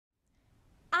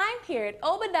I'm here at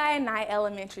Obadiah Knight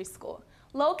Elementary School,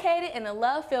 located in the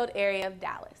love-filled area of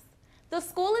Dallas. The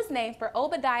school is named for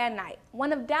Obadiah Knight,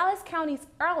 one of Dallas County's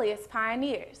earliest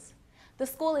pioneers. The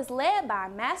school is led by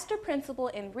Master Principal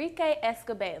Enrique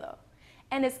Escobedo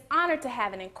and is honored to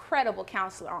have an incredible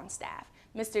counselor on staff,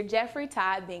 Mr. Jeffery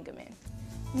Todd Bingamon.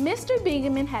 Mr.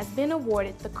 Bingamon has been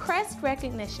awarded the CREST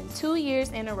recognition 2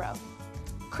 years in a row.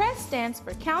 CREST stands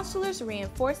for Counselors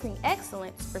Reinforcing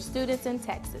Excellence for Students in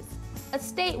Texas, a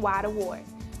statewide award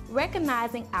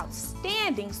recognizing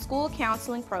outstanding school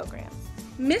counseling programs.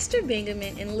 Mr.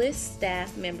 Bingamon enlists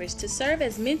staff members to serve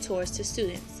as mentors to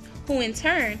students, who in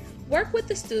turn work with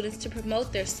the students to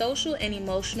promote their social and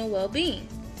emotional well-being.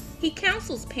 He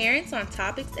counsels parents on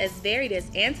topics as varied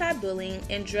as anti-bullying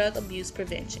and drug abuse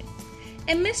prevention.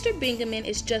 And Mr. Bingamon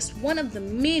is just one of the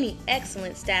many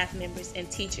excellent staff members and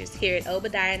teachers here at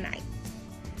Obadiah Knight.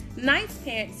 Knight's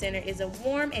Parent Center is a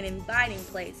warm and inviting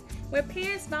place where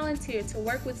parents volunteer to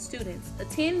work with students,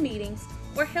 attend meetings,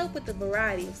 or help with a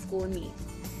variety of school needs.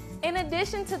 In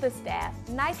addition to the staff,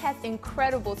 Knight has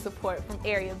incredible support from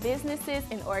area businesses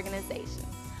and organizations.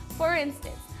 For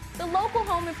instance, the local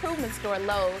home improvement store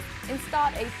Lowe's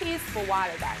installed a peaceful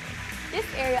water garden. This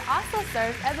area also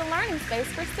serves as a learning space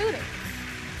for students.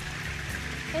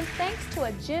 And thanks to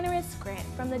a generous grant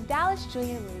from the Dallas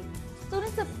Junior League,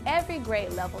 students of every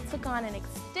grade level took on an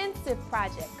extensive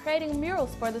project creating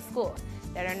murals for the school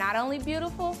that are not only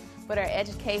beautiful, but are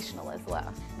educational as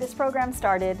well. This program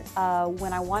started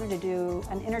when I wanted to do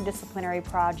an interdisciplinary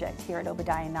project here at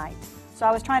Obadiah Knight. So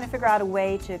I was trying to figure out a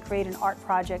way to create an art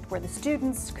project where the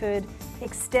students could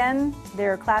extend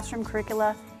their classroom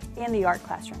curricula in the art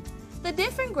classroom. The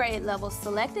different grade levels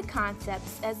selected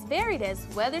concepts as varied as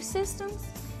weather systems,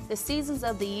 the seasons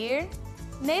of the year,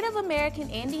 Native American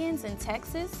Indians in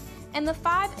Texas, and the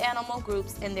 5 animal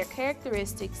groups and their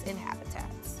characteristics and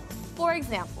habitats. For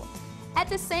example, at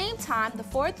the same time the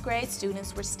 4th grade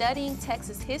students were studying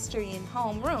Texas history in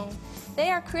homeroom, they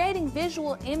are creating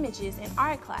visual images in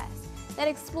art class that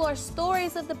explore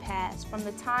stories of the past from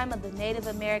the time of the Native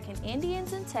American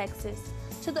Indians in Texas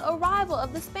to the arrival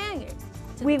of the Spaniards.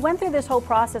 We went through this whole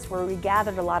process where we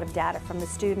gathered a lot of data from the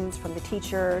students, from the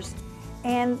teachers,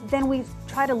 and then we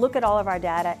tried to look at all of our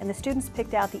data, and the students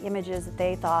picked out the images that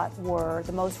they thought were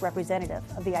the most representative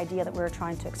of the idea that we were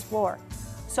trying to explore.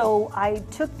 So I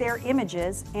took their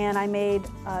images and I made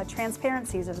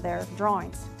transparencies of their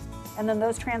drawings. And then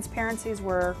those transparencies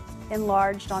were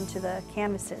enlarged onto the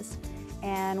canvases.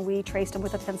 And we traced them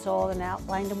with a pencil and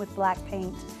outlined them with black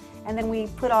paint. And then we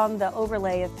put on the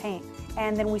overlay of paint.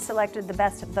 And then we selected the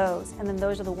best of those. And then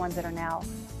those are the ones that are now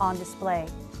on display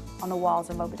on the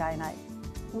walls of Obadiah Knight.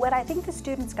 What I think the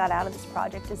students got out of this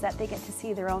project is that they get to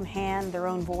see their own hand, their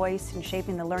own voice in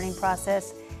shaping the learning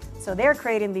process. So they're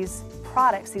creating these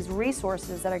products, these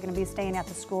resources that are going to be staying at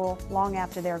the school long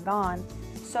after they're gone.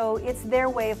 So it's their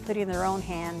way of putting their own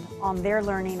hand on their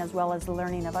learning as well as the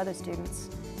learning of other students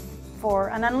for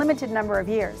an unlimited number of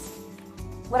years.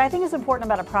 What I think is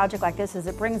important about a project like this is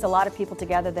it brings a lot of people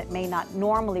together that may not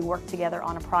normally work together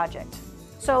on a project.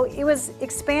 So it was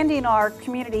expanding our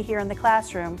community here in the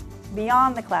classroom,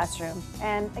 beyond the classroom.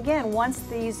 And again, once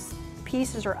these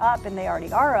pieces are up, and they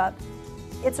already are up,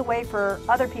 it's a way for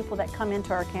other people that come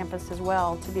into our campus as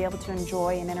well to be able to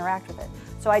enjoy and interact with it.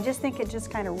 So I just think it just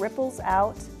kind of ripples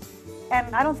out.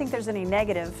 And I don't think there's any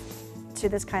negative to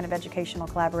this kind of educational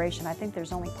collaboration. I think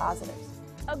there's only positives.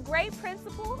 A great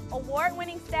principal,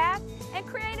 award-winning staff, and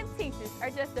creative teachers are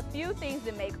just a few things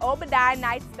that make Obadiah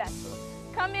Knight special.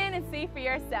 Come in and see for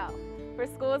yourself. For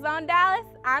Schools on Dallas,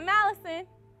 I'm Allison.